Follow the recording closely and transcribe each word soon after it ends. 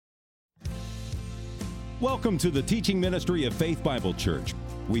Welcome to the teaching ministry of Faith Bible Church.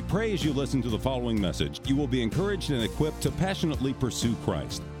 We pray as you listen to the following message, you will be encouraged and equipped to passionately pursue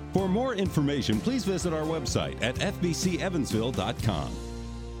Christ. For more information, please visit our website at fbcevansville.com.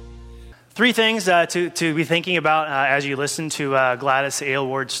 Three things to be thinking about as you listen to Gladys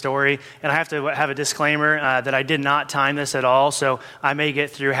Aylward's story. And I have to have a disclaimer that I did not time this at all, so I may get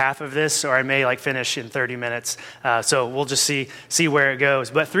through half of this, or I may finish in 30 minutes. So we'll just see where it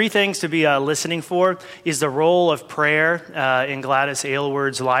goes. But three things to be listening for is the role of prayer in Gladys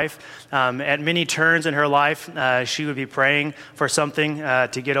Aylward's life. At many turns in her life, she would be praying for something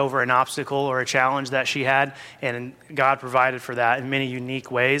to get over an obstacle or a challenge that she had, and God provided for that in many unique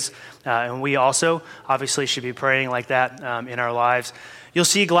ways. And we also, obviously, should be praying like that in our lives. You'll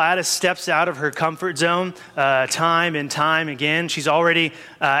see Gladys steps out of her comfort zone time and time again. She's already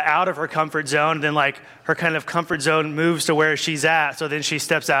out of her comfort zone, then her kind of comfort zone moves to where she's at. So then she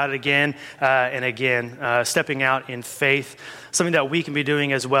steps out again and again, stepping out in faith, something that we can be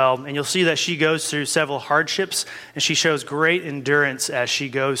doing as well. And you'll see that she goes through several hardships, and she shows great endurance as she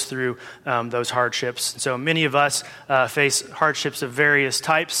goes through those hardships. So many of us face hardships of various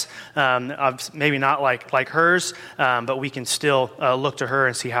types, maybe not like hers, but we can still look to her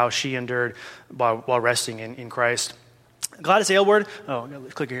and see how she endured while resting in Christ. Gladys Aylward,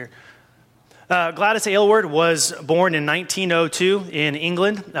 click here. Gladys Aylward was born in 1902 in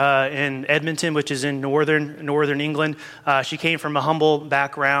England, in Edmonton, which is in northern England. She came from a humble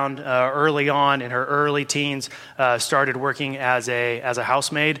background early on in her early teens, started working as a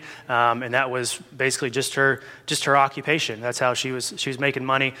housemaid, and that was basically just her occupation. That's how she was making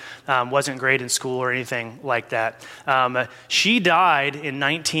money. Wasn't great in school or anything like that. She died in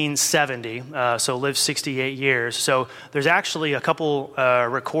 1970, so lived 68 years. So there's actually a couple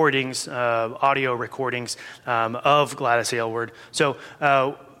recordings, audio recordings of Gladys Aylward. So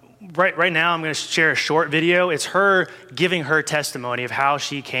right now I'm going to share a short video. It's her giving her testimony of how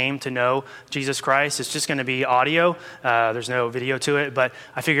she came to know Jesus Christ. It's just going to be audio. There's no video to it, but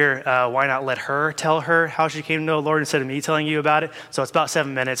I figure why not let her tell her how she came to know the Lord instead of me telling you about it. So it's about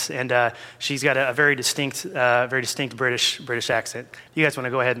 7 minutes, and she's got a very distinct British accent. You guys want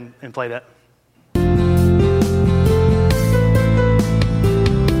to go ahead and play that?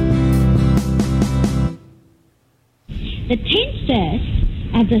 The 10th verse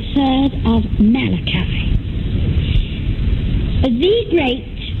of the 3rd of Malachi. The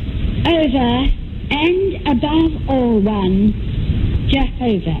great, over and above all one,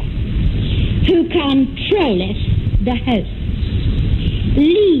 Jehovah, who controlleth the hosts,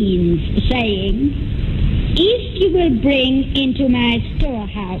 leans, saying, if you will bring into my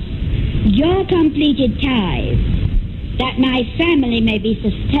storehouse your completed tithes, that my family may be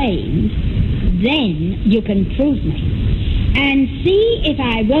sustained, then you can prove me. And see if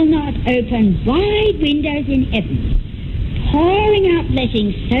I will not open wide windows in heaven, pouring out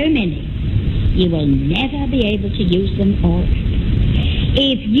blessings so many, you will never be able to use them all up.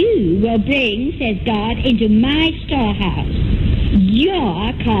 If you will bring, says God, into my storehouse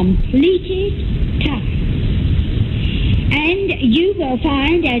your completed tithes, and you will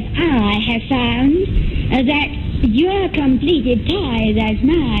find, as I have found, that your completed tithe as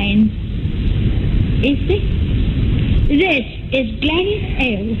mine is this. This is Gladys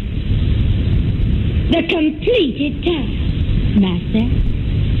Aylward, the completed task, Master.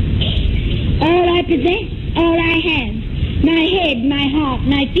 All I possess, all I have, my head, my heart,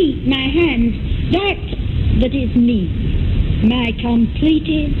 my feet, my hands, that is me, my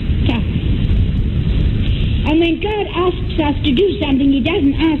completed task. And when God asks us to do something, He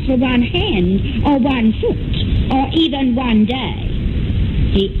doesn't ask for one hand or one foot or even one day.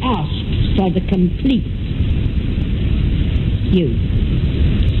 He asks for the complete you.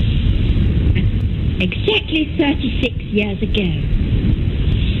 Exactly 36 years ago,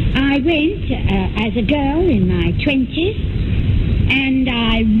 I went as a girl in my 20s, and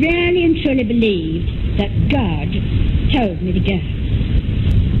I really and truly believed that God told me to go.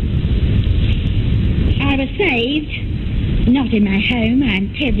 I was saved, not in my home,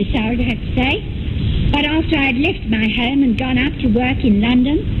 I'm terribly sorry to have to say, but after I'd left my home and gone up to work in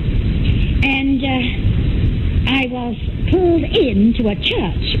London, and I was pulled into a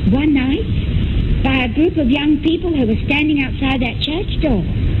church one night by a group of young people who were standing outside that church door.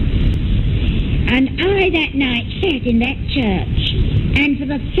 And I that night sat in that church, and for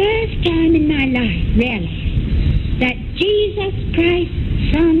the first time in my life realized that Jesus Christ,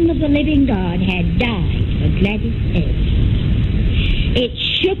 Son of the living God, had died for Gladys Aylward. It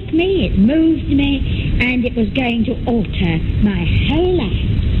shook me, it moved me, and it was going to alter my whole life.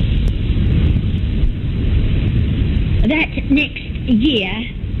 That next year,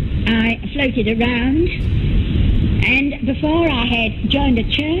 I floated around, and before I had joined a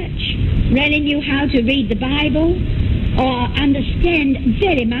church, really knew how to read the Bible or understand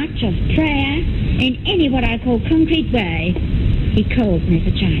very much of prayer in any what I call concrete way, he called me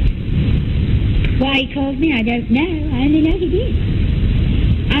for China. Why he called me, I don't know. I only know he did.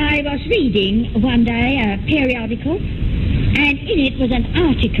 I was reading one day a periodical, and in it was an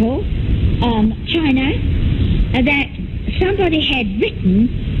article on China that somebody had written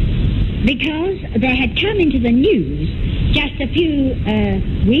because there had come into the news just a few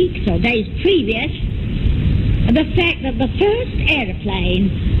weeks or days previous the fact that the first aeroplane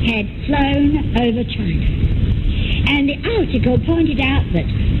had flown over China. And the article pointed out that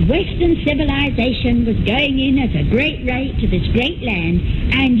Western civilization was going in at a great rate to this great land,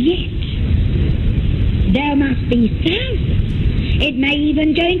 and yet there must be thousands, it may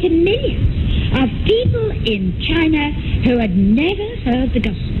even go into millions, of people in China who had never heard the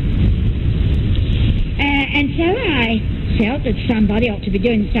gospel. And so I felt that somebody ought to be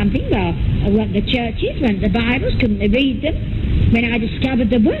doing something. Well, weren't the churches, weren't the Bibles, couldn't they read them? When I discovered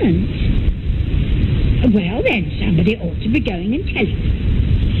there weren't, well, then somebody ought to be going and telling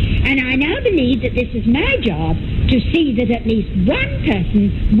them. And I now believe that this is my job to see that at least one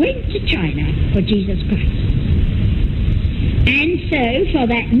person went to China for Jesus Christ. And so for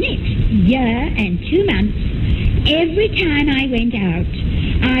that next year and 2 months, every time I went out,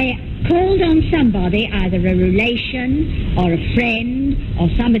 I called on somebody, either a relation or a friend or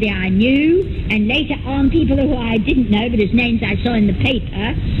somebody I knew, and later on people who I didn't know but whose names I saw in the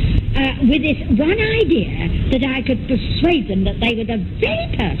paper, with this one idea that I could persuade them that they were the very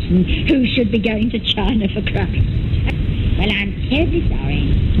person who should be going to China for Christ. Well, I'm terribly sorry.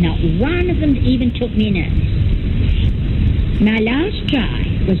 Not one of them even took me in earnest. My last try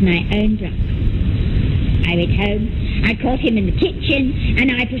was my own brother. I went home, I caught him in the kitchen,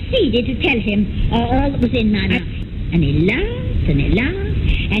 and I proceeded to tell him all that was in my mind. And he laughed, and he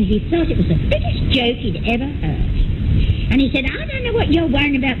laughed, and he thought it was the biggest joke he'd ever heard. And he said, I don't know what you're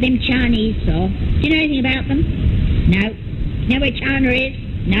worrying about them Chinese for. Do you know anything about them? No. Know where China is?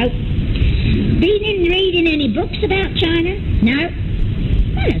 No. Been in reading any books about China? No.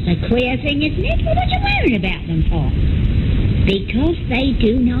 Well, that's a queer thing, isn't it? Well, what are you worrying about them for? Because they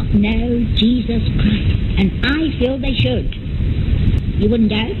do not know Jesus Christ. And I feel they should. You wouldn't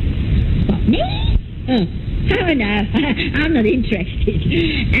go? What, me? Oh no, I'm not interested.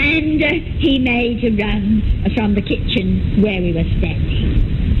 And he made a run from the kitchen where we were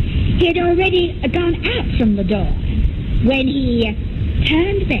standing. He had already gone out from the door when he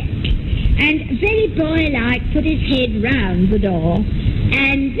turned back and very boy-like put his head round the door,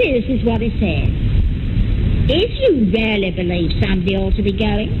 and this is what he said. If you really believe somebody ought to be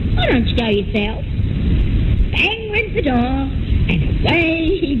going, why don't you go yourself? Bang went the door, and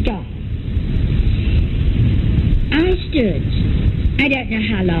away he got. I stood, I don't know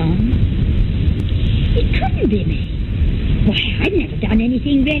how long. It couldn't be me. Why, I'd never done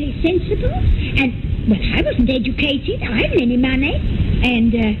anything really sensible, and, well, I wasn't educated, I hadn't any money,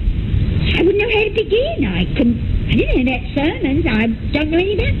 and I wouldn't know how to begin. I didn't know about sermons, I don't know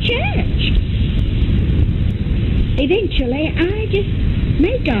anything about church. Eventually, I just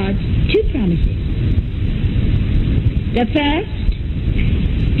made God 2 promises. The first,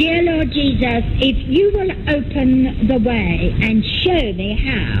 dear Lord Jesus, if you will open the way and show me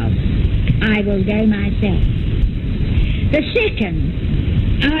how, I will go myself. The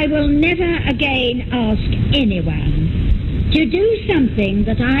second, I will never again ask anyone to do something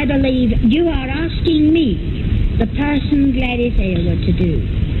that I believe you are asking me, the person Gladys Aylward, to do.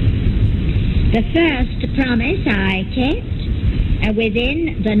 The first promise I kept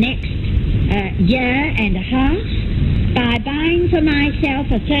within the next year and a half by buying for myself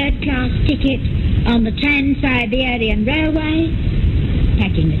a 3rd-class ticket on the Trans-Siberian Railway,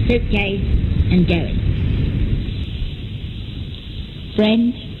 packing the suitcase and going.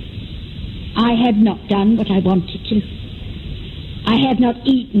 Friend, I have not done what I wanted to. I have not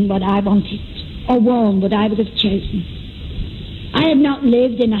eaten what I wanted or worn what I would have chosen. I have not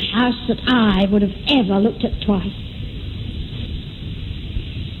lived in a house that I would have ever looked at twice.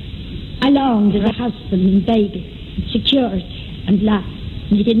 I longed as a husband and baby, and security and love,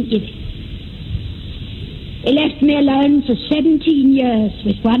 and he didn't give it. He left me alone for 17 years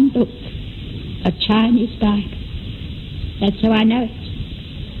with one book, a Chinese Bible. That's how I know it,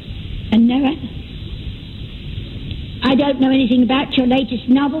 and no other. I don't know anything about your latest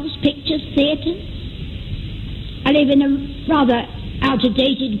novels, pictures, theatre. I live in a rather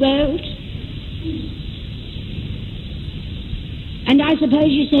out-of-dated world. And I suppose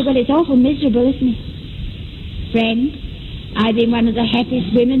you say, well, it's awful miserable, isn't it? Friend, I've been one of the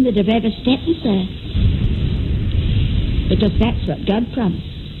happiest women that have ever stepped this earth. Because that's what God promised.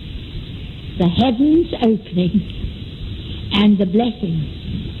 The heavens opening and the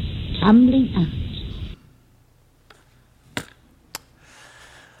blessings tumbling out.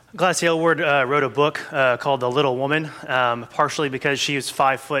 Gladys Aylward wrote a book called The Little Woman, partially because she was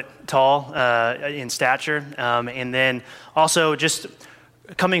 5 foot tall in stature, and then also just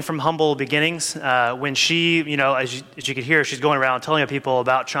coming from humble beginnings. When she, as you could hear, she's going around telling people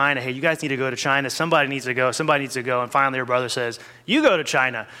about China. Hey, you guys need to go to China. Somebody needs to go. And finally her brother says, you go to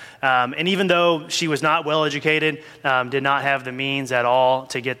China. And even though she was not well educated, did not have the means at all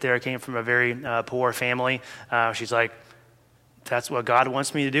to get there, came from a very poor family, she's like, that's what God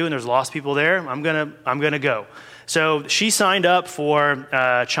wants me to do, and there's lost people there. I'm gonna go. So she signed up for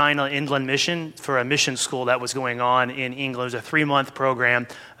China Inland Mission for a mission school that was going on in England. It was a 3-month program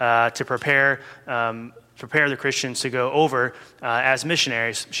to prepare the Christians to go over as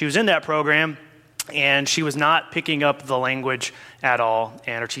missionaries. She was in that program, and she was not picking up the language at all.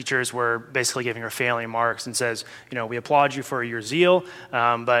 And her teachers were basically giving her failing marks and says, we applaud you for your zeal,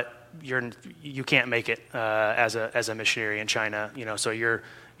 but you can't make it as a missionary in China, so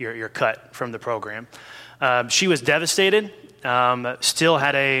you're cut from the program. She was devastated. Still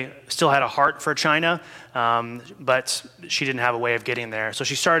had a heart for China, but she didn't have a way of getting there. So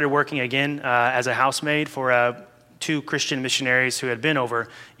she started working again as a housemaid for 2 Christian missionaries who had been over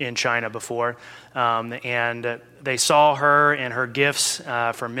in China before, and they saw her and her gifts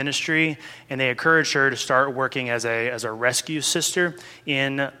for ministry, and they encouraged her to start working as a rescue sister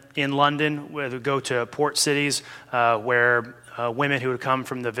in London. Where they would go to port cities where women who would come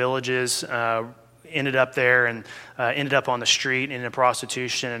from the villages ended up there and ended up on the street and in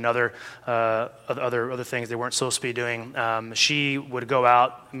prostitution and other things they weren't supposed to be doing. She would go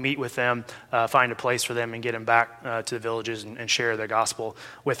out, meet with them, find a place for them, and get them back to the villages and share the gospel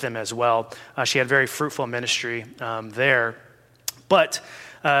with them as well. She had very fruitful ministry there, but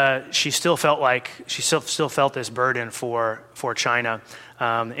she still felt this burden for China,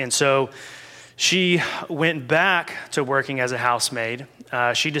 and so she went back to working as a housemaid.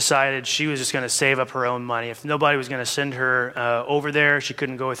 She decided she was just going to save up her own money. If nobody was going to send her over there, she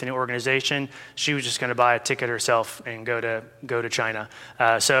couldn't go with any organization. She was just going to buy a ticket herself and go to China.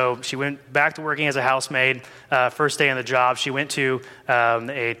 So she went back to working as a housemaid. First day on the job, she went to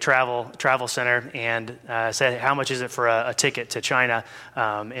a travel center and said, "How much is it for a ticket to China?"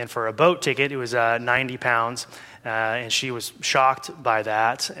 And for a boat ticket, it was 90 pounds. And she was shocked by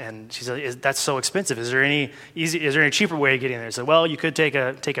that, and she said, "That's so expensive. Is there any cheaper way of getting there?" I said, "Well, you could take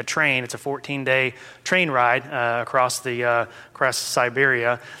a train. It's a 14-day train ride across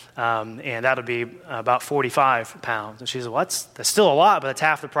Siberia, and that would be about 45 pounds." And she said, "Well, that's still a lot, but that's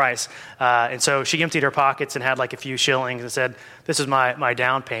half the price." And so she emptied her pockets and had like a few shillings and said, "This is my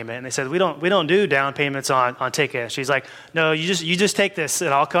down payment." And they said, "We don't do down payments on tickets." She's like, "No, you just take this,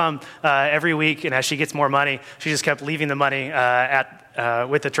 and I'll come every week." And as she gets more money, she just kept leaving the money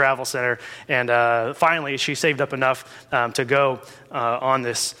with the travel center. And finally, she saved up enough to go on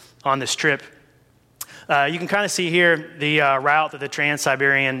this trip. You can kind of see here the route that the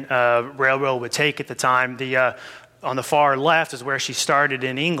Trans-Siberian Railroad would take at the time. On the far left is where she started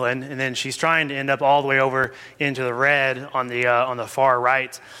in England, and then she's trying to end up all the way over into the red on the far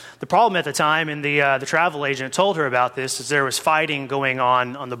right. The problem at the time, and the travel agent told her about this, is there was fighting going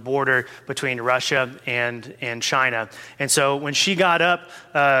on the border between Russia and China. And so when she got up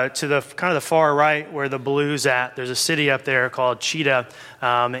to the kind of the far right where the blue's at, there's a city up there called Chita,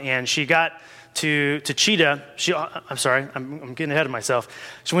 and she got to Chita. I'm getting ahead of myself.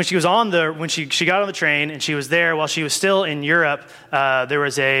 So when she got on the train and she was there while she was still in Europe, there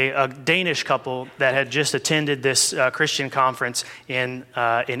was a Danish couple that had just attended this Christian conference in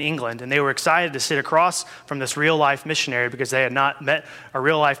England, and they were excited to sit across from this real life missionary because they had not met a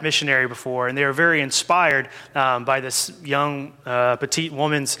real life missionary before, and they were very inspired by this young petite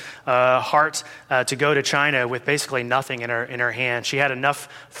woman's heart to go to China with basically nothing in her hand. She had enough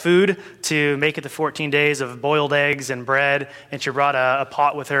food to make it the 14 days of boiled eggs and bread, and she brought a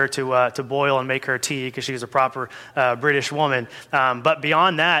pot with her to boil and make her tea because she was a proper British woman. But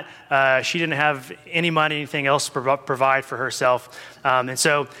beyond that, she didn't have any money, anything else to provide for herself. And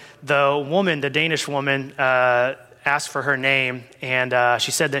so the Danish woman, asked for her name, and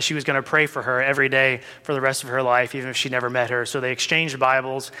she said that she was going to pray for her every day for the rest of her life, even if she never met her. So they exchanged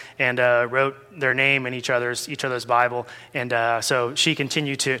Bibles and wrote their name in each other's Bible, and so she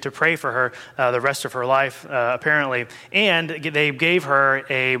continued to pray for her the rest of her life, apparently. And they gave her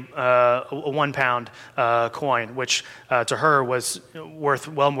a 1 pound coin, which to her was worth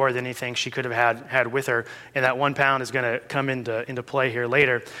well more than anything she could have had with her. And that 1 pound is going to come into play here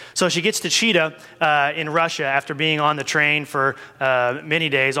later. So she gets to Chita in Russia after being on the train for many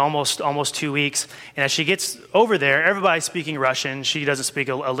days, almost 2 weeks. And as she gets over there, everybody's speaking Russian. She doesn't speak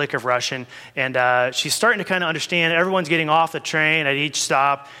a lick of Russian. And she's starting to kind of understand. Everyone's getting off the train at each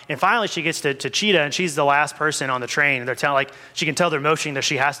stop. And finally, she gets to Chita, and she's the last person on the train. And they're she can tell they're motioning that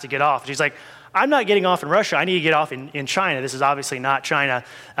she has to get off. She's like, I'm not getting off in Russia. I need to get off in China. This is obviously not China.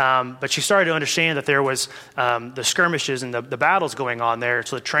 But she started to understand that there was the skirmishes and the battles going on there,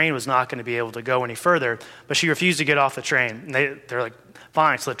 so the train was not going to be able to go any further. But she refused to get off the train. And they're like,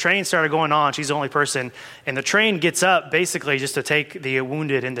 fine. So the train started going on. She's the only person. And the train gets up basically just to take the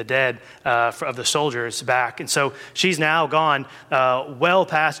wounded and the dead of the soldiers back. And so she's now gone well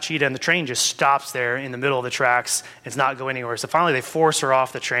past Chita, and the train just stops there in the middle of the tracks. It's not going anywhere. So finally they force her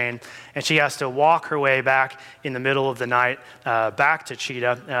off the train, and she has to walk her way back in the middle of the night back to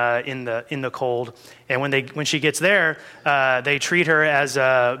Chita in the cold. And when she gets there, they treat her as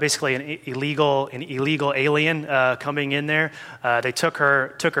basically an illegal alien coming in there. They took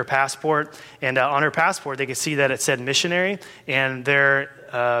her passport, and on her passport they could see that it said Missionary, and their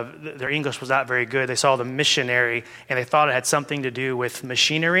English was not very good. They saw the Missionary, and they thought it had something to do with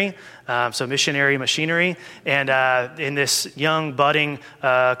machinery. So machinery. And in this young, budding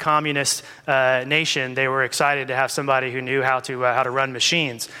communist nation, they were excited to have somebody who knew how to run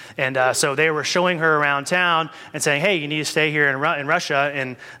machines. And so they were showing her around town and saying, "Hey, you need to stay here in Russia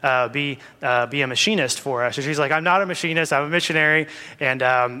and be a machinist for us." So she's like, "I'm not a machinist. I'm a missionary."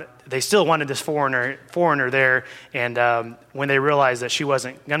 And they still wanted this foreigner there. And when they realized that she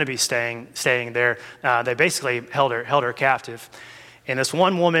wasn't going to be staying there, they basically held her captive. And this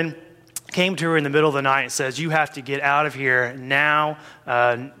one woman came to her in the middle of the night and says, "You have to get out of here now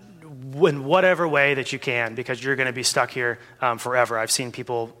in whatever way that you can, because you're going to be stuck here forever." I've seen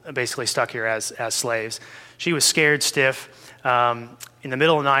people basically stuck here as slaves. She was scared stiff. In the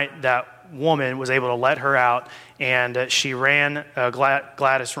middle of the night, that woman was able to let her out, and she ran.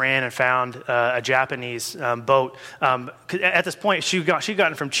 Gladys ran and found a Japanese boat. At this point, she'd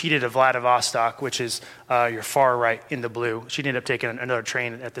gotten from Chita to Vladivostok, which is your far right in the blue. She ended up taking another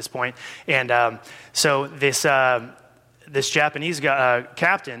train at this point, and so this Japanese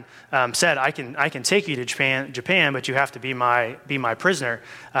captain said, "I can take you to Japan, but you have to be my prisoner,"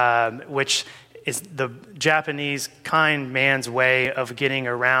 which is the Japanese kind man's way of getting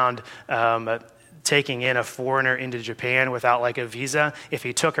around taking in a foreigner into Japan without like a visa. If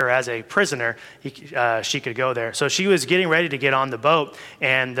he took her as a prisoner, she could go there. So she was getting ready to get on the boat,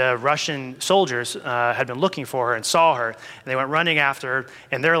 and the Russian soldiers had been looking for her and saw her, and they went running after her,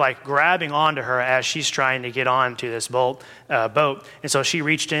 and they're like grabbing onto her as she's trying to get onto this boat. And so she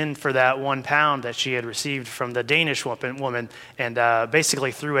reached in for that 1 pound that she had received from the Danish woman and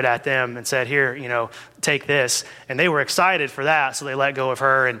basically threw it at them and said, "Here, take this." And they were excited for that, so they let go of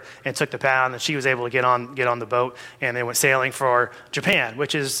her and took the pound, and she was able to get on the boat, and they went sailing for Japan,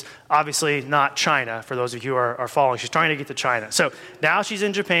 which is obviously not China, for those of you who are following. She's trying to get to China. So now she's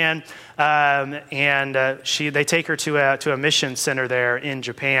in Japan, and they take her to a mission center there in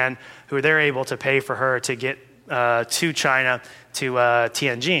Japan, who they're able to pay for her to get to China, to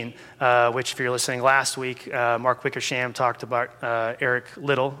Tianjin, which, if you're listening last week, Mark Wickersham talked about Eric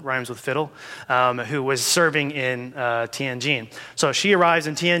Little, rhymes with fiddle, who was serving in Tianjin. So she arrives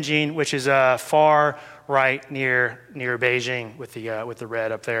in Tianjin, which is far right near Beijing with the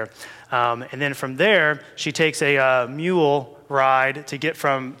red up there. And then from there, she takes a mule ride to get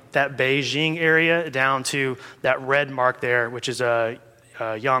from that Beijing area down to that red mark there, which is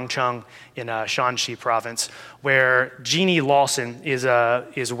Yangcheng in Shanxi province, where Jeannie Lawson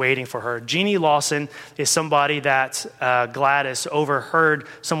is waiting for her. Jeannie Lawson is somebody that Gladys overheard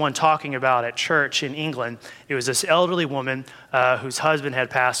someone talking about at church in England. It was this elderly woman whose husband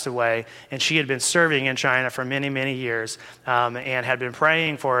had passed away, and she had been serving in China for many, many years, and had been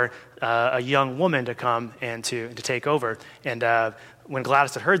praying for a young woman to come and to take over. And when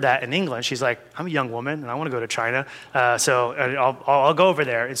Gladys had heard that in England, she's like, "I'm a young woman and I want to go to China, so I'll go over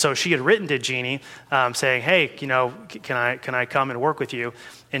there." And so she had written to Jeannie saying, "Hey, can I come and work with you?"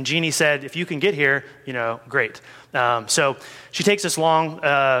 And Jeannie said, if you can get here, great. So she takes this long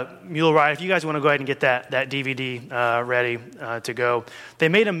mule ride. If you guys want to go ahead and get that DVD ready to go. They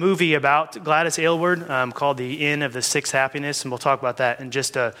made a movie about Gladys Aylward called The Inn of the Sixth Happiness, and we'll talk about that in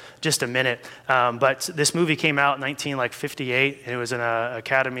just a minute. But this movie came out in 1958, and it was an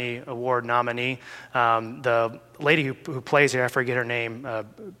Academy Award nominee. The lady who plays her, I forget her name,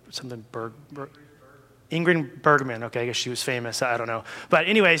 Ingrid Bergman. Okay, I guess she was famous. I don't know. But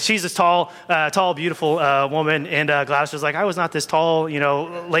anyway, she's this tall, beautiful woman. And Gladys was like, I was not this tall,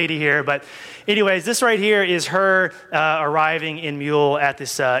 lady here. But anyways, this right here is her arriving in Mule at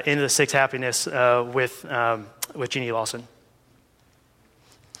this Inn of the Sixth Happiness with Jeannie Lawson.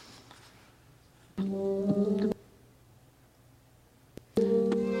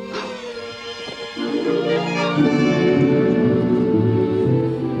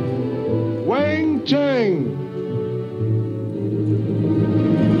 Chang.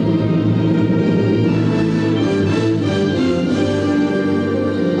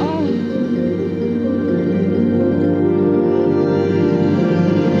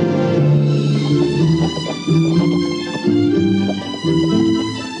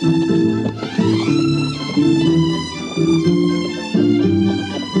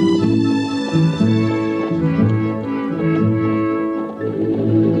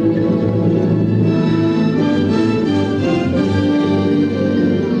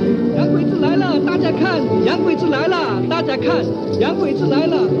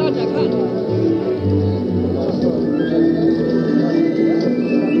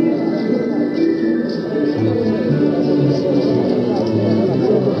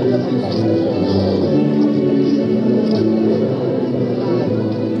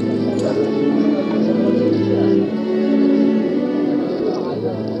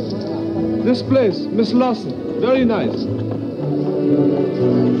 This place, Miss Lawson, very nice.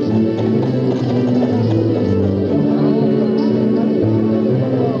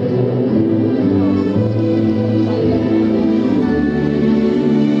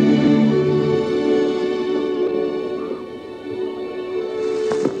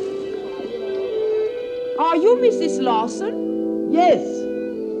 Are you Mrs. Lawson? Yes,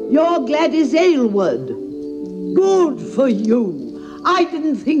 you're Gladys Aylward. Good for you. I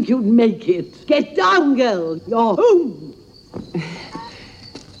didn't think you'd make it. Get down, girl. You're home.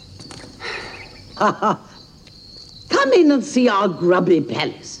 Come in and see our grubby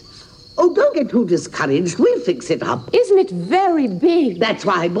palace. Oh, don't get too discouraged. We'll fix it up. Isn't it very big? That's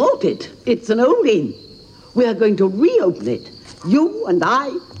why I bought it. It's an old inn. We're going to reopen it. You and I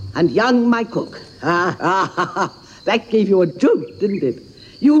and young my cook. That gave you a jolt, didn't it?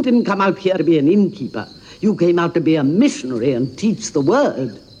 You didn't come out here to be an innkeeper. You came out to be a missionary and teach the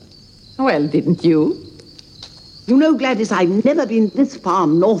word. Well, didn't you? You know, Gladys, I've never been this far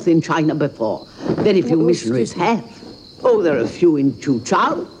north in China before. Very few missionaries have. Oh, there are a few in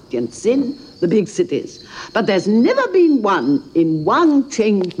Chuchao, Tianjin, the big cities. But there's never been one in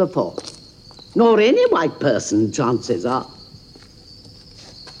Wangcheng before. Nor any white person, chances are.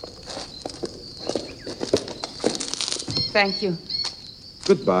 Thank you.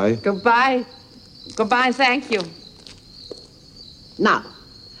 Goodbye. Goodbye. Goodbye, thank you. Now,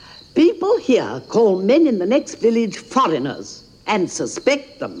 people here call men in the next village foreigners and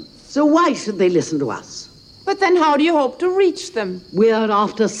suspect them. So why should they listen to us? But then how do you hope to reach them? We're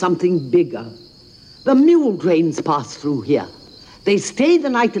after something bigger. The mule trains pass through here. They stay the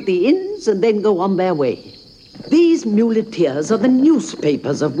night at the inns and then go on their way. These muleteers are the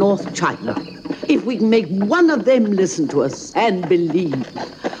newspapers of North China. If we can make one of them listen to us and believe,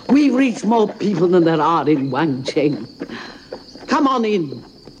 we reach more people than there are in Wangcheng. Come on in.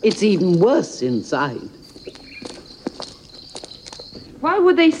 It's even worse inside. Why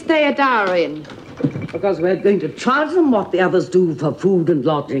would they stay at our inn? Because we're going to charge them what the others do for food and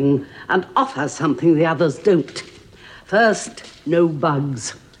lodging and offer something the others don't. First, no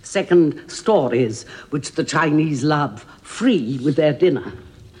bugs. Second, stories, which the Chinese love, free with their dinner.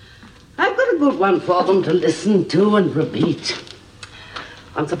 I've got a good one for them to listen to and repeat.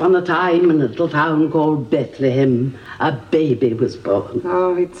 Once upon a time, in a little town called Bethlehem, a baby was born.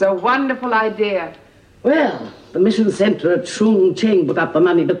 Oh, it's a wonderful idea. Well, the mission center at Chongqing put up the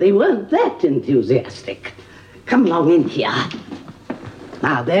money, but they weren't that enthusiastic. Come along in here.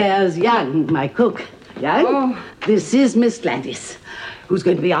 Now, there's Yang, my cook. Yang, This is Miss Gladys, who's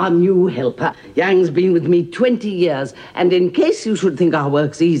going to be our new helper. Yang's been with me 20 years, and in case you should think our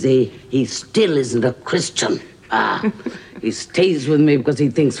work's easy, he still isn't a Christian. He stays with me because he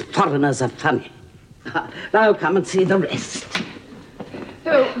thinks foreigners are funny. Now come and see the rest.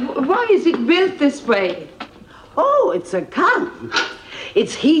 Why is it built this way? Oh, it's a khan.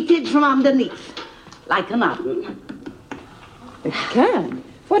 It's heated from underneath, like an oven. A can?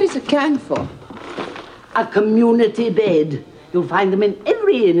 What is a can for? A community bed. You'll find them in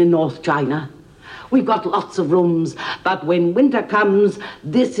every inn in North China. We've got lots of rooms, but when winter comes,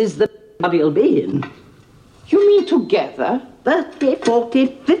 this is the bed you'll be in. You mean together? 30, 40,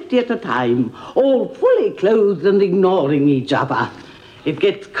 50 at a time, all fully clothed and ignoring each other. It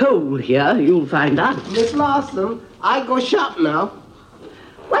gets cold here, you'll find out. Miss Lawson, I go shop now.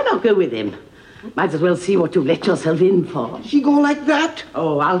 Why not go with him? Might as well see what you let yourself in for. She go like that?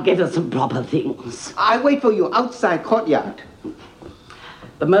 Oh, I'll get her some proper things. I wait for you outside courtyard.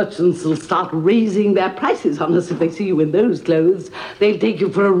 The merchants will start raising their prices on us if they see you in those clothes. They'll take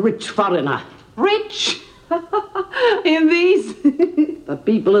you for a rich foreigner. Rich? In these? The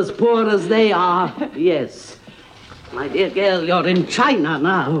people as poor as they are, yes. My dear girl, you're in China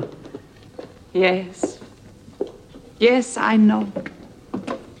now. Yes. Yes, I know.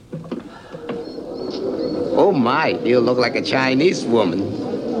 Oh my, you look like a Chinese woman.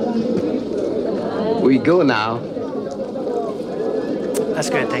 We go now. That's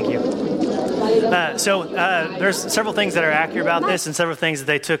good, thank you. There's several things that are accurate about this and several things that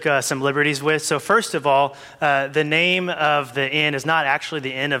they took some liberties with. So first of all, the name of the inn is not actually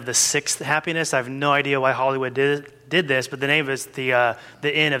the Inn of the Sixth Happiness. I have no idea why Hollywood did this, but the name is the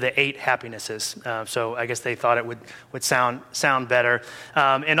Inn of the Eight Happinesses. So I guess they thought it would sound better.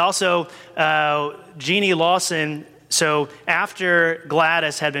 And also, Jeannie Lawson. So after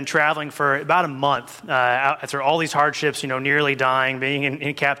Gladys had been traveling for about a month, after all these hardships, nearly dying, being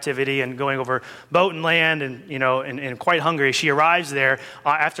in captivity and going over boat and land and quite hungry, she arrives there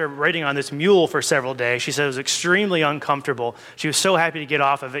after riding on this mule for several days. She said it was extremely uncomfortable. She was so happy to get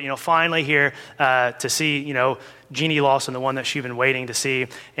off of it, finally here to see, Jeannie Lawson, the one that she'd been waiting to see.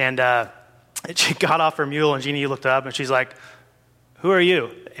 And she got off her mule and Jeannie looked up and she's like, "Who are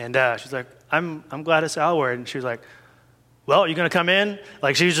you?" And she's like, I'm Gladys Aylward. And she was like, "Well, you going to come in?"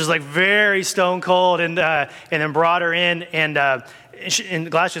 Like she was just like very stone cold, and then brought her in, and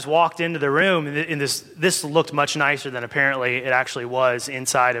Gladys just walked into the room, and this looked much nicer than apparently it actually was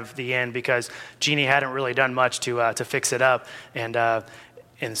inside of the inn, because Jeannie hadn't really done much to fix it up, and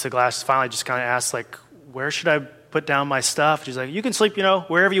so Gladys finally just kind of asked, like, "Where should I put down my stuff?" She's like, "You can sleep,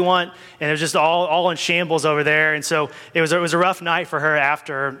 wherever you want." And it was just all in shambles over there, and so it was a rough night for her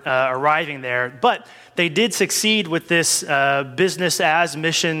after arriving there, but they did succeed with this business as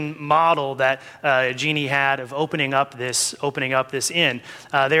mission model that Jeannie had of opening up this inn.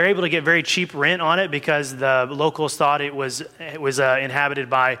 They were able to get very cheap rent on it because the locals thought it was inhabited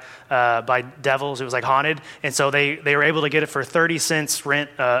by devils. It was like haunted, and so they were able to get it for 30 cents rent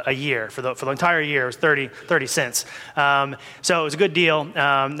a year for the entire year. It was 30 cents. So it was a good deal.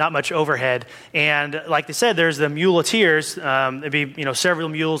 Not much overhead, and like they said, there's the muleteers. It'd be several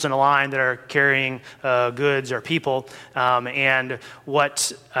mules in a line that are carrying goods or people, and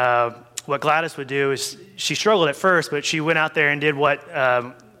what Gladys would do is she struggled at first, but she went out there and did what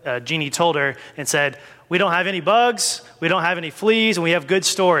Jeannie told her and said, "We don't have any bugs, we don't have any fleas, and we have good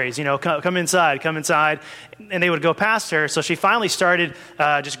stories. Come inside." And they would go past her. So she finally started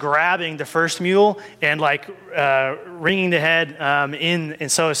just grabbing the first mule and ringing the head in.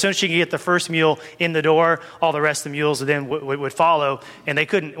 And so as soon as she could get the first mule in the door, all the rest of the mules then would follow. And they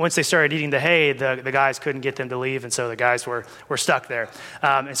couldn't. Once they started eating the hay, the guys couldn't get them to leave, and so the guys were stuck there.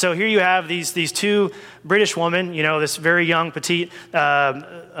 And so here you have these two British women. This very young, petite.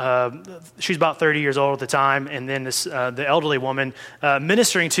 She's about 30 years old at the time, and then the elderly woman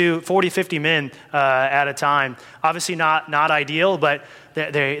ministering to 40, 50 men at a time. Obviously not ideal, but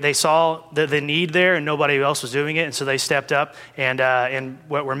they saw the need there, and nobody else was doing it, and so they stepped up and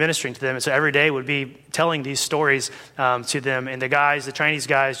were ministering to them. And so every day would be telling these stories to them, and the Chinese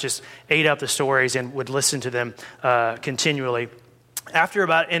guys just ate up the stories and would listen to them continually. After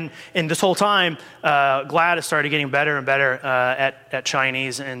in this whole time, Gladys started getting better and better at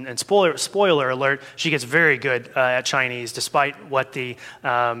Chinese, and spoiler alert, she gets very good at Chinese, despite what the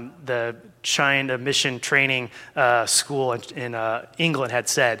China Mission Training School in England had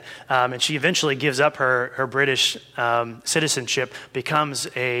said. And she eventually gives up her British citizenship, becomes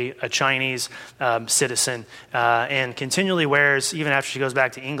a Chinese citizen, and continually wears, even after she goes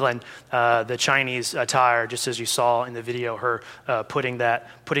back to England, the Chinese attire, just as you saw in the video, her putting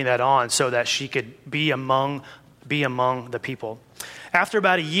that on so that she could be among the people. After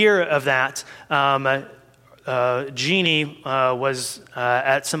about a year of that, Jeannie was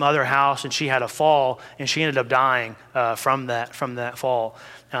at some other house, and she had a fall, and she ended up dying from that fall.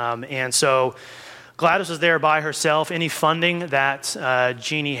 And so Gladys was there by herself. Any funding that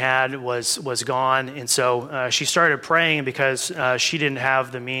Jeannie had was gone, and so she started praying because she didn't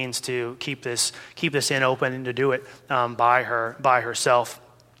have the means to keep this inn open and to do it by herself.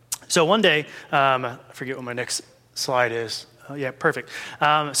 So one day, I forget what my next slide is. Oh, yeah, perfect.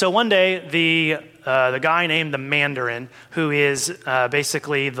 So one day, the guy named the Mandarin, who is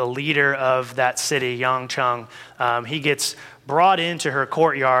basically the leader of that city, Yangcheng, he gets brought into her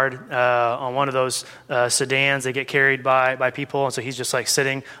courtyard on one of those sedans that get carried by people, and so he's just like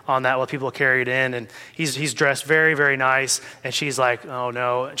sitting on that while people are carried in, and he's dressed very, very nice, and she's like, oh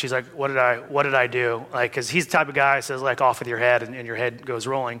no, and she's like, what did I do? Like, because he's the type of guy who says, like, off with your head, and your head goes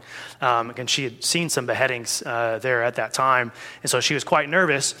rolling, and she had seen some beheadings there at that time, and so she was quite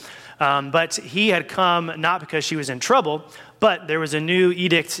nervous, but he had come not because she was in trouble, but there was a new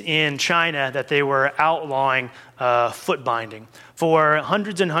edict in China that they were outlawing foot binding. For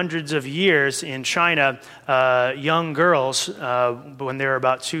hundreds and hundreds of years in China, young girls, when they were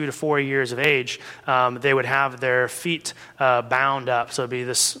about 2 to 4 years of age, they would have their feet bound up. So it'd be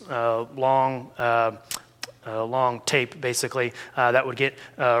this long tape, basically, that would get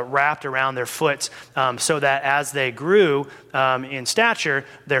wrapped around their foot so that as they grew in stature,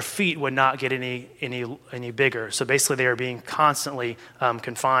 their feet would not get any bigger. So basically, they were being constantly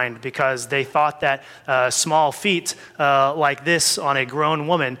confined because they thought that small feet like this on a grown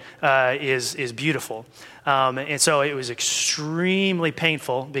woman is beautiful. And so it was extremely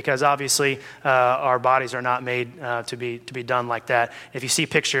painful because obviously our bodies are not made to be done like that. If you see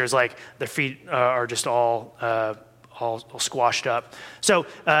pictures, like their feet are just all squashed up. So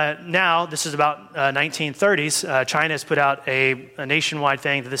now, this is about 1930s, China has put out a nationwide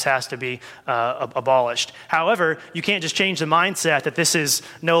thing that this has to be abolished. However, you can't just change the mindset that this is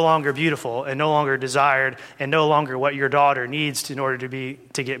no longer beautiful and no longer desired and no longer what your daughter needs in order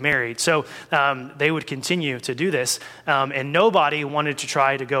to get married. So they would continue to do this, and nobody wanted to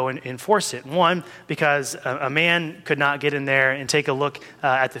try to go and enforce it. One, because a man could not get in there and take a look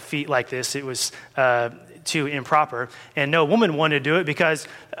at the feet like this. It was too improper, and no woman wanted to do it because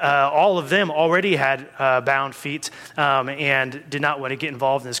all of them already had bound feet and did not want to get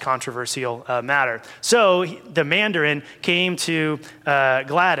involved in this controversial matter. So the Mandarin came to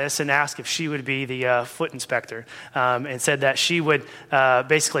Gladys and asked if she would be the foot inspector, and said that she would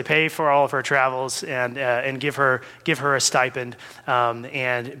basically pay for all of her travels and give her a stipend,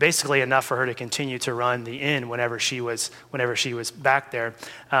 and basically enough for her to continue to run the inn whenever she was back there.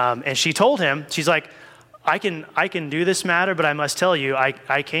 And she told him, she's like, I can do this matter, but I must tell you,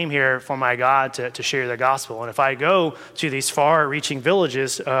 I came here for my God to share the gospel. And if I go to these far-reaching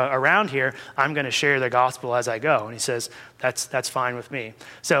villages around here, I'm going to share the gospel as I go. And he says, that's fine with me.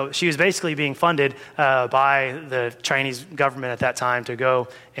 So she was basically being funded by the Chinese government at that time to go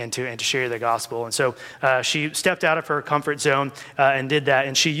and to share the gospel. And so she stepped out of her comfort zone and did that.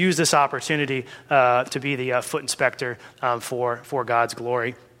 And she used this opportunity to be the foot inspector for God's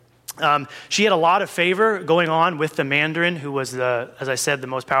glory. She had a lot of favor going on with the Mandarin, who was, as I said, the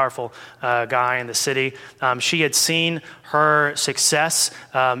most powerful guy in the city. She had seen her success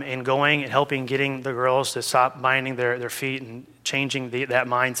in going and helping getting the girls to stop binding their feet and changing that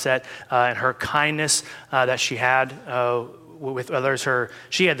mindset, and her kindness that she had with others.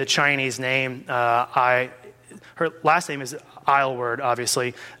 She had the Chinese name. Her last name is Aylward,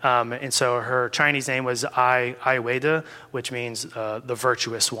 obviously, and so her Chinese name was Aylward, which means the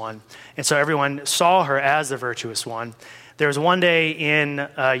virtuous one. And so everyone saw her as the virtuous one. There was one day in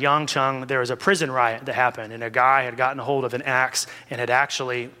Yangcheng, there was a prison riot that happened, and a guy had gotten a hold of an axe and had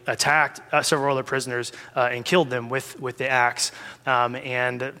actually attacked several other prisoners and killed them with the axe.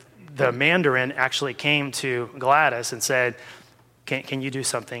 And the Mandarin actually came to Gladys and said, Can you do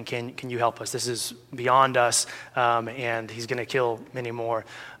something? Can you help us? This is beyond us, and he's going to kill many more.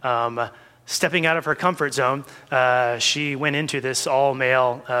 Stepping out of her comfort zone, she went into this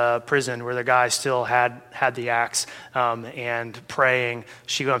all-male prison where the guy still had the axe, and praying,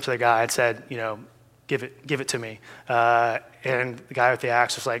 she went up to the guy and said, give it to me. And the guy with the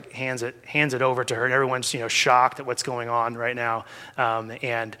axe was like, hands it over to her, and everyone's shocked at what's going on right now.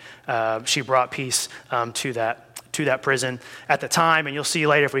 And she brought peace to that prison at the time, and you'll see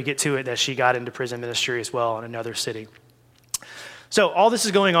later if we get to it that she got into prison ministry as well in another city. So all this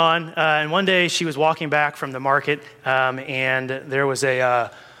is going on, and one day she was walking back from the market, and there was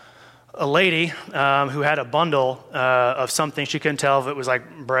a lady who had a bundle of something. She couldn't tell if it was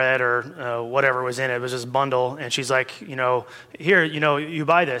like bread or whatever was in it. It was this bundle, and she's like, here, you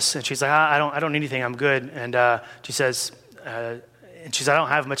buy this. And she's like, I don't need anything. I'm good. And she says, I don't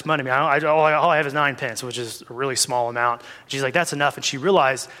have much money. All I have is 9 pence, which is a really small amount. She's like, that's enough. And she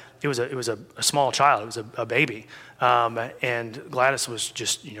realized it was a small child. It was a baby. And Gladys was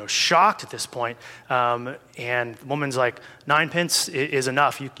just, shocked at this point. And the woman's like, 9 pence is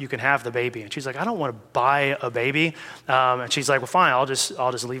enough. You can have the baby. And she's like, I don't want to buy a baby. And she's like, well, fine, I'll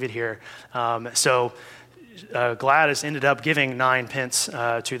just leave it here. So Gladys ended up giving 9 pence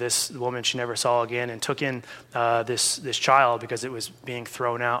to this woman she never saw again, and took in this child because it was being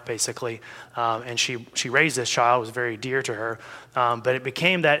thrown out, basically. And she raised this child. It was very dear to her. But it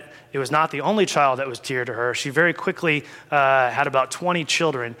became that it was not the only child that was dear to her. She very quickly had about 20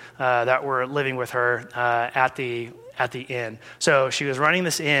 children that were living with her at the inn. So she was running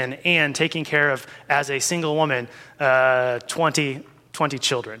this inn and taking care of, as a single woman, 20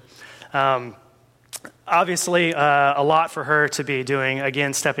 children. Obviously, a lot for her to be doing.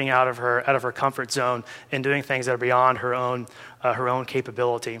 Again, stepping out of her comfort zone and doing things that are beyond her own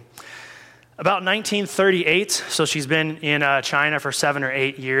capability. About 1938, so she's been in China for 7 or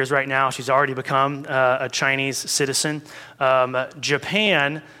 8 years right now. She's already become a Chinese citizen.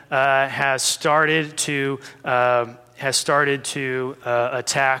 Japan has started to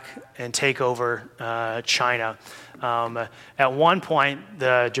attack and take over China. At one point,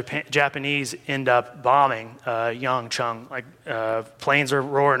 the Japanese end up bombing Yangcheng. Planes are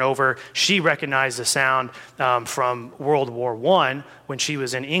roaring over. She recognized the sound from World War I when she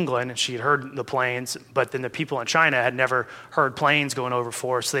was in England, and she had heard the planes, but then the people in China had never heard planes going over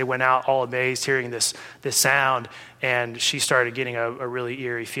for, so they went out all amazed hearing this sound, and she started getting a really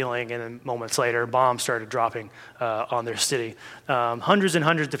eerie feeling, and then moments later, bombs started dropping on their city. Hundreds and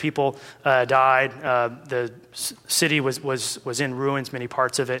hundreds of people died. The city was in ruins, many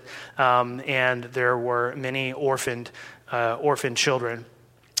parts of it, and there were many orphaned children.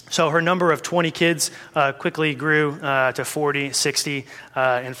 So her number of 20 kids quickly grew to 40, 60,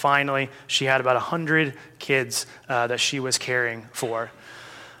 and finally she had about 100 kids that she was caring for.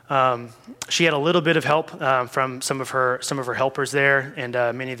 She had a little bit of help from some of her helpers there, and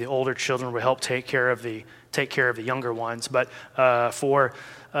many of the older children would help take care of the younger ones. But for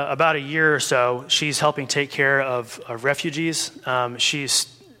about a year or so, she's helping take care of refugees. She's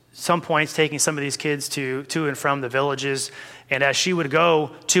some points taking some of these kids to and from the villages. And as she would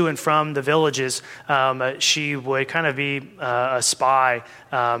go to and from the villages, she would kind of be a spy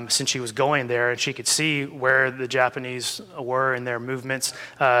since she was going there, and she could see where the Japanese were in their movements,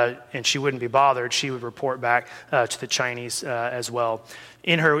 and she wouldn't be bothered. She would report back to the Chinese as well.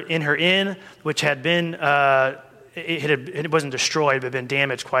 In her inn, which had been it wasn't destroyed, but been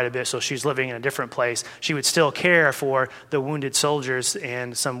damaged quite a bit, so she's living in a different place. She would still care for the wounded soldiers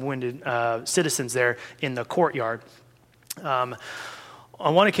and some wounded citizens there in the courtyard. On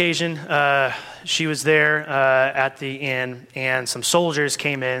one occasion, she was there at the inn, and some soldiers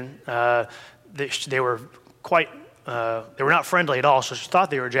came in. They were not friendly at all, so she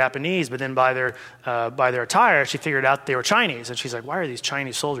thought they were Japanese, but then by their attire, she figured out they were Chinese, and she's like, why are these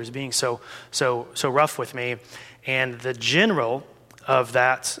Chinese soldiers being so rough with me? And the general of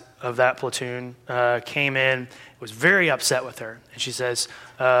that platoon came in, was very upset with her, and she says,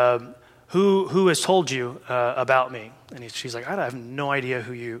 who has told you about me? And she's like, I have no idea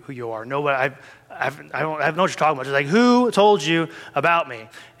who you are. Nobody, I don't know what you're talking about. She's like, who told you about me?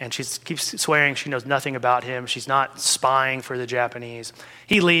 And she keeps swearing she knows nothing about him. She's not spying for the Japanese.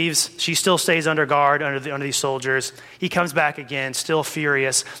 He leaves. She still stays under guard under these soldiers. He comes back again, still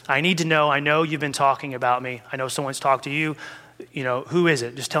furious. I need to know. I know you've been talking about me. I know someone's talked to you. Who is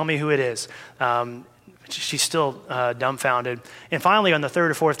it? Just tell me who it is. She's still dumbfounded. And finally, on the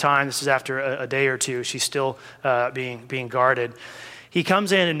third or fourth time, this is after a day or two, she's still being guarded. He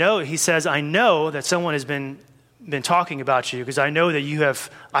comes in and he says, I know that someone has been talking about you, because I know that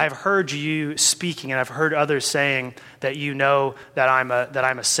I have heard you speaking, and I've heard others saying that you know that I'm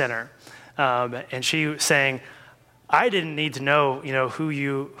a sinner. And she was saying, I didn't need to know, who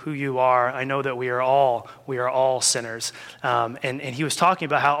you are. I know that we are all sinners. And he was talking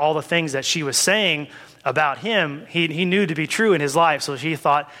about how all the things that she was saying about him, he knew to be true in his life. So she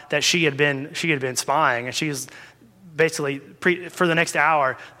thought that she had been spying, and she was basically for the next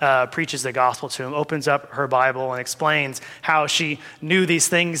hour preaches the gospel to him, opens up her Bible and explains how she knew these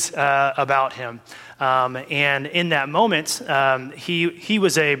things about him. And in that moment, he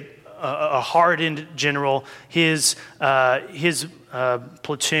was a hardened general. His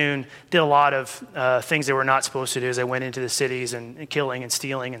platoon did a lot of things they were not supposed to do as they went into the cities and killing and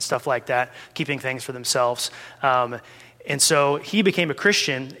stealing and stuff like that, keeping things for themselves. And so he became a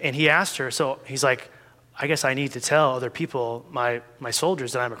Christian, and he asked her, so he's like, I guess I need to tell other people, my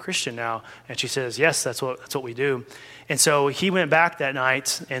soldiers, that I'm a Christian now. And she says, yes, that's what we do. And so he went back that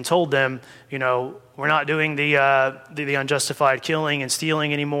night and told them, we're not doing the unjustified killing and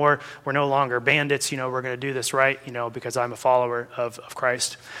stealing anymore. We're no longer bandits. We're going to do this right, because I'm a follower of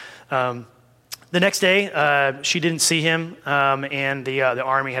Christ. The next day, she didn't see him, and the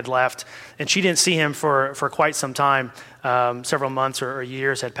army had left. And she didn't see him for quite some time. Several months or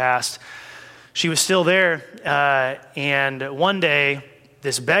years had passed. She was still there, and one day,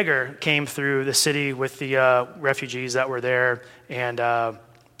 this beggar came through the city with the refugees that were there, and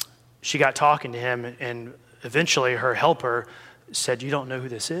she got talking to him, and eventually her helper said, "You don't know who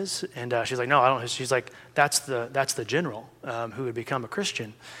this is?" And she's like, "No, I don't." She's like, that's the general who had become a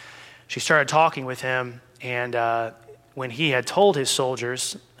Christian." She started talking with him, and when he had told his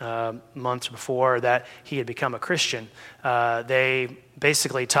soldiers months before that he had become a Christian, they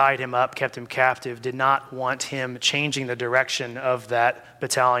basically tied him up, kept him captive, did not want him changing the direction of that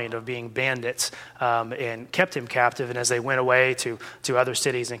battalion of being bandits, and kept him captive. And as they went away to other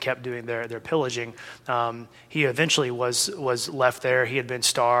cities and kept doing their pillaging, he eventually was left there. He had been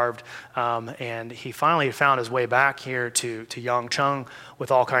starved, and he finally found his way back here to Yangcheng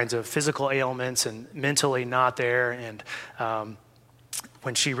with all kinds of physical ailments and mentally not there. And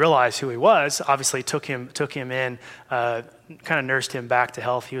when she realized who he was, obviously took him in, kind of nursed him back to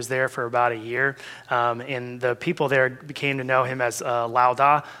health. He was there for about a year, and the people there became to know him as Lao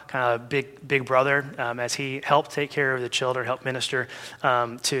Da, kind of big brother, as he helped take care of the children, helped minister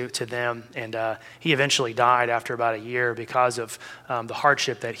to them. And he eventually died after about a year because of the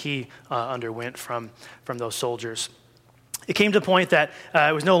hardship that he underwent from those soldiers. It came to the point that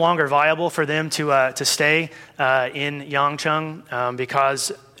it was no longer viable for them to stay in Yangcheng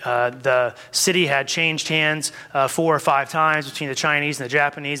because the city had changed hands 4 or 5 times between the Chinese and the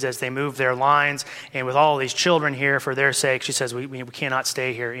Japanese as they moved their lines. And with all these children here, for their sake, she says, we cannot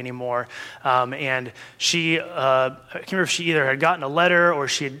stay here anymore. And she, I can't remember if she either had gotten a letter or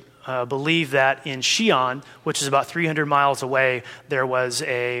she had believed that in Xi'an, which is about 300 miles away, there was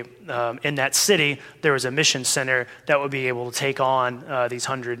in that city, there was a mission center that would be able to take on these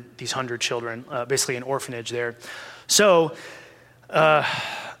 100 children, basically an orphanage there. So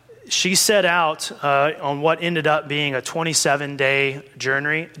she set out on what ended up being a 27-day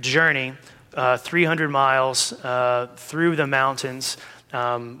journey, 300 miles through the mountains,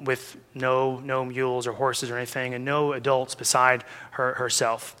 with no mules or horses or anything, and no adults beside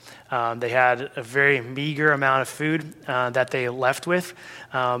herself. They had a very meager amount of food that they left with.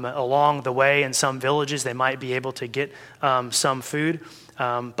 Along the way, in some villages, they might be able to get some food,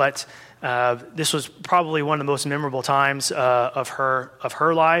 but this was probably one of the most memorable times of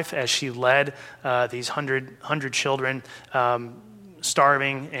her life as she led these 100 children,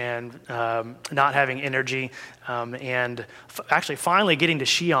 starving and not having energy, and actually finally getting to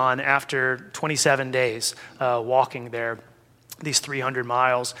Xi'an after 27 days walking there, these 300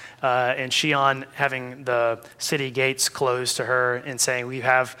 miles, and Xi'an having the city gates closed to her and saying, we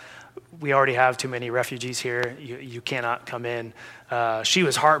already have too many refugees here, you cannot come in. She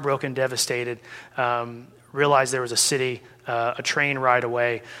was heartbroken, devastated, realized there was a city, a train ride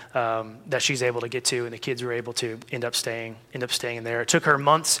away that she's able to get to, and the kids were able to end up staying there. It took her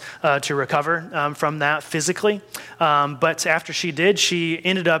months to recover from that physically, but after she did, she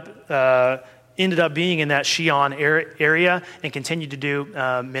ended up being in that Xi'an area and continued to do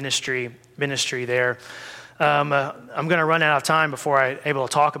ministry there. I'm going to run out of time before I'm able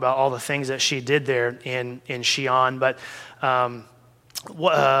to talk about all the things that she did there in Xi'an, but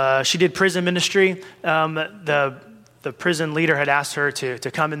she did prison ministry. The prison leader had asked her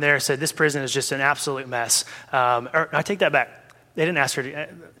to come in there, said, this prison is just an absolute mess. Or I take that back. They didn't ask her to.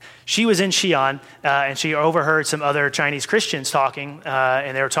 She was in Xi'an, and she overheard some other Chinese Christians talking,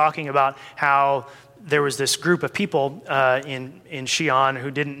 and they were talking about how there was this group of people in Xi'an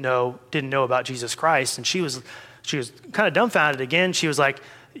who didn't know about Jesus Christ, and she was kind of dumbfounded again. She was like,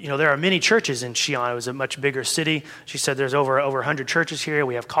 there are many churches in Xi'an. It was a much bigger city. She said there's over 100 churches here.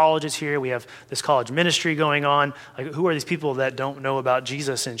 We have colleges here. We have this college ministry going on. Like, who are these people that don't know about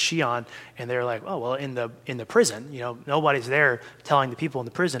Jesus in Xi'an? And they're like, oh, well, in the prison, nobody's there telling the people in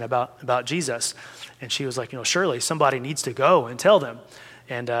the prison about Jesus. And she was like, surely somebody needs to go and tell them.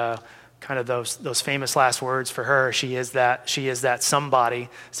 And kind of those famous last words for her, she is that somebody,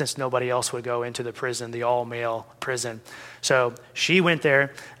 since nobody else would go into the prison, the all-male prison. So she went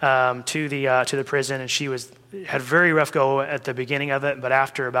there to the prison, and she was had a very rough go at the beginning of it, but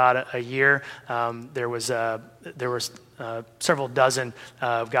after about a year, there was several dozen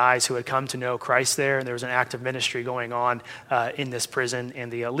guys who had come to know Christ there, and there was an active ministry going on in this prison,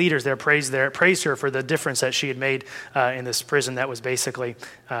 and the leaders there praised her for the difference that she had made in this prison that was basically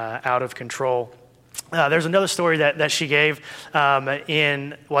out of control. There's another story that she gave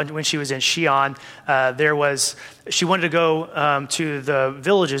when she was in Xi'an. She wanted to go to the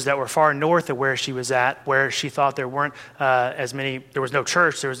villages that were far north of where she was at, where she thought there weren't there was no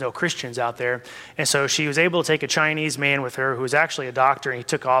church, there was no Christians out there. And so she was able to take a Chinese man with her who was actually a doctor, and he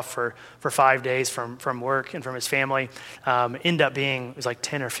took off for 5 days from work and from his family. Ended up being, it was like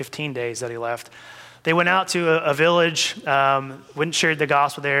 10 or 15 days that he left. They went out to a village, went and shared the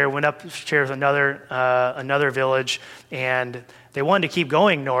gospel there, went up, shared with another village, and they wanted to keep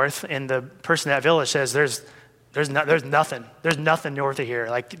going north, and the person in that village says, there's nothing north of here.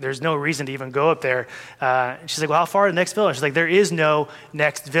 Like, there's no reason to even go up there. She's like, well, how far to the next village? She's like, there is no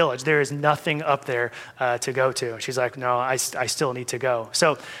next village. There is nothing up there to go to. She's like, no, I still need to go.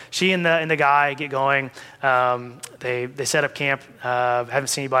 So she and the guy get going. They set up camp. Haven't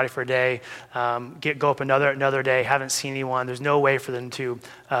seen anybody for a day. Go up another day. Haven't seen anyone. There's no way for them to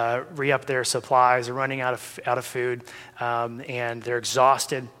re-up their supplies. They're running out of food, and they're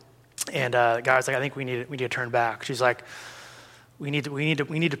exhausted. And the guy's like, I think we need to turn back. She's like, we need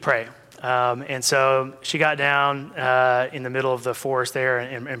to pray. And so she got down in the middle of the forest there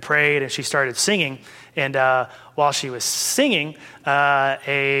and prayed, and she started singing. And while she was singing,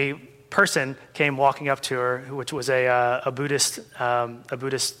 a person came walking up to her, which was a Buddhist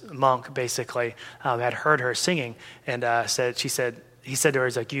monk, basically, had heard her singing, and he said to her,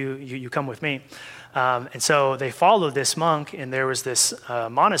 he's like, you come with me. And so they followed this monk, and there was this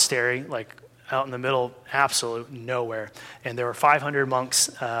monastery, like out in the middle, absolute nowhere. And there were 500 monks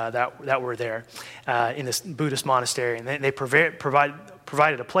that were there in this Buddhist monastery, and they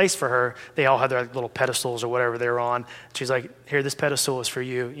provided a place for her. They all had their little pedestals or whatever they were on. She's like, here, this pedestal is for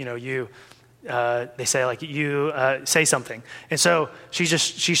you. They say, like, you say something. And so she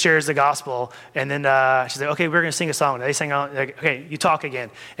shares the gospel, and then she's like, okay, we're going to sing a song. And they sang out, like, okay, you talk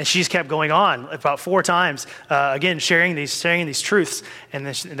again. And she just kept going on about 4 times, again, sharing these truths. And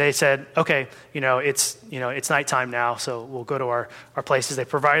then they said, okay, it's nighttime now, so we'll go to our places. They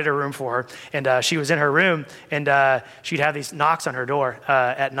provided a room for her, and she was in her room, and she'd have these knocks on her door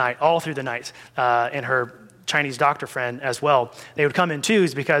at night, all through the night, and her Chinese doctor friend as well. They would come in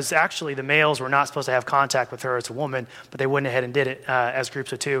twos because actually the males were not supposed to have contact with her as a woman, but they went ahead and did it as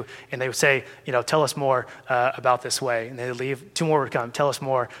groups of 2. And they would say, tell us more about this way. And they'd leave. 2 more would come, tell us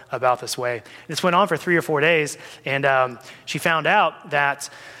more about this way. This went on for 3 or 4 days. And she found out that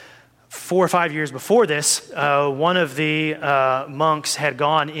 4 or 5 years before this, one of the monks had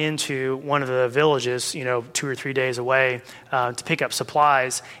gone into one of the villages, 2 or 3 days away, to pick up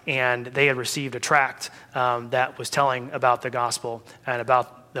supplies, and they had received a tract that was telling about the gospel and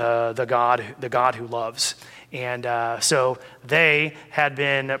about the God who loves. And so they had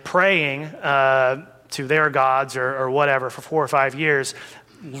been praying to their gods or whatever for 4 or 5 years,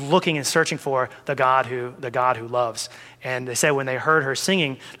 looking and searching for the God who loves. And they said when they heard her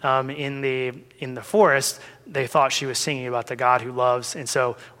singing in the forest, they thought she was singing about the God who loves, and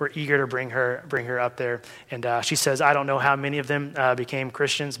so we're eager to bring her up there. And she says, I don't know how many of them became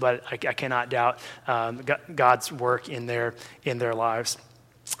Christians, but I cannot doubt God's work in their lives.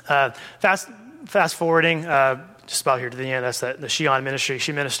 Fast forwarding. Just about here to the end, that's the Xi'an ministry.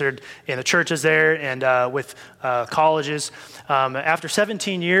 She ministered in the churches there and with colleges. After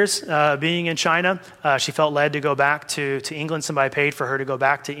 17 years being in China, she felt led to go back to England. Somebody paid for her to go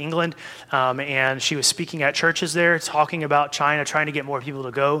back to England, and she was speaking at churches there, talking about China, trying to get more people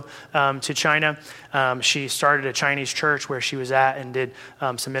to go to China. She started a Chinese church where she was at and did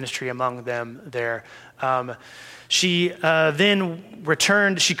some ministry among them there. She then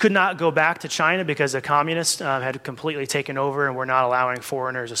returned. She could not go back to China because the communists had completely taken over and were not allowing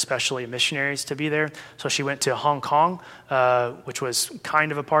foreigners, especially missionaries, to be there. So she went to Hong Kong, which was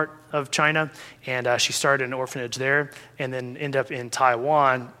kind of a part of China, and she started an orphanage there, and then ended up in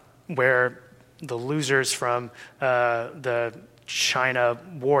Taiwan, where the losers from the China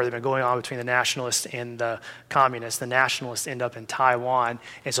war that had been going on between the nationalists and the communists. The nationalists end up in Taiwan,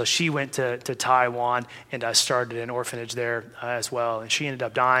 and so she went to Taiwan and started an orphanage there as well. And she ended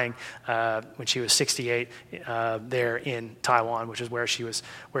up dying when she was 68 there in Taiwan, which is where she was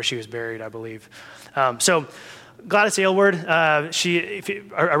buried, I believe. So Gladys Aylward, I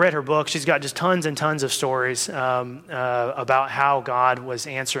read her book. She's got just tons and tons of stories about how God was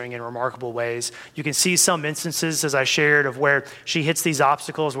answering in remarkable ways. You can see some instances, as I shared, of where she hits these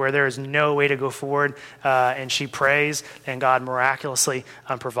obstacles where there is no way to go forward, and she prays, and God miraculously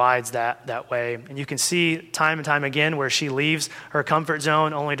provides that way. And you can see time and time again where she leaves her comfort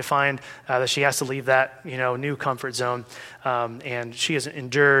zone only to find that she has to leave that new comfort zone, and she has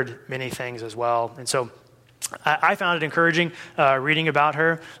endured many things as well. And so I found it encouraging reading about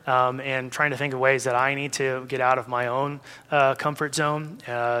her and trying to think of ways that I need to get out of my own comfort zone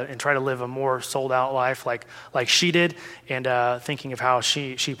and try to live a more sold-out life like she did, and thinking of how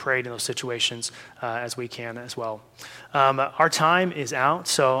she prayed in those situations as we can as well. Our time is out,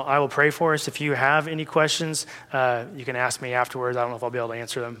 so I will pray for us. If you have any questions, you can ask me afterwards. I don't know if I'll be able to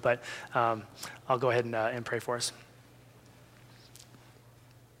answer them, but I'll go ahead and pray for us.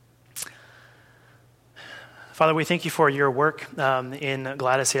 Father, we thank you for your work in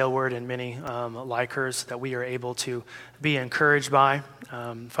Gladys Aylward and many like hers that we are able to be encouraged by.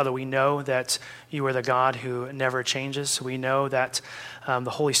 Father, we know that you are the God who never changes. We know that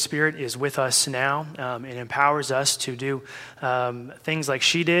the Holy Spirit is with us now and empowers us to do things like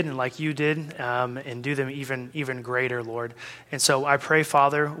she did and like you did, and do them even greater, Lord. And so I pray,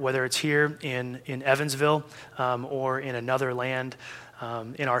 Father, whether it's here in Evansville or in another land,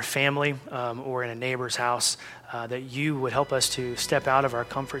 in our family or in a neighbor's house, that you would help us to step out of our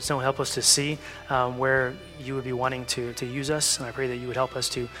comfort zone, help us to see where you would be wanting to use us. And I pray that you would help us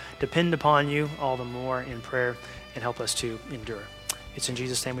to depend upon you all the more in prayer and help us to endure. It's in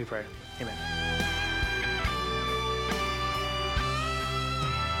Jesus' name we pray. Amen.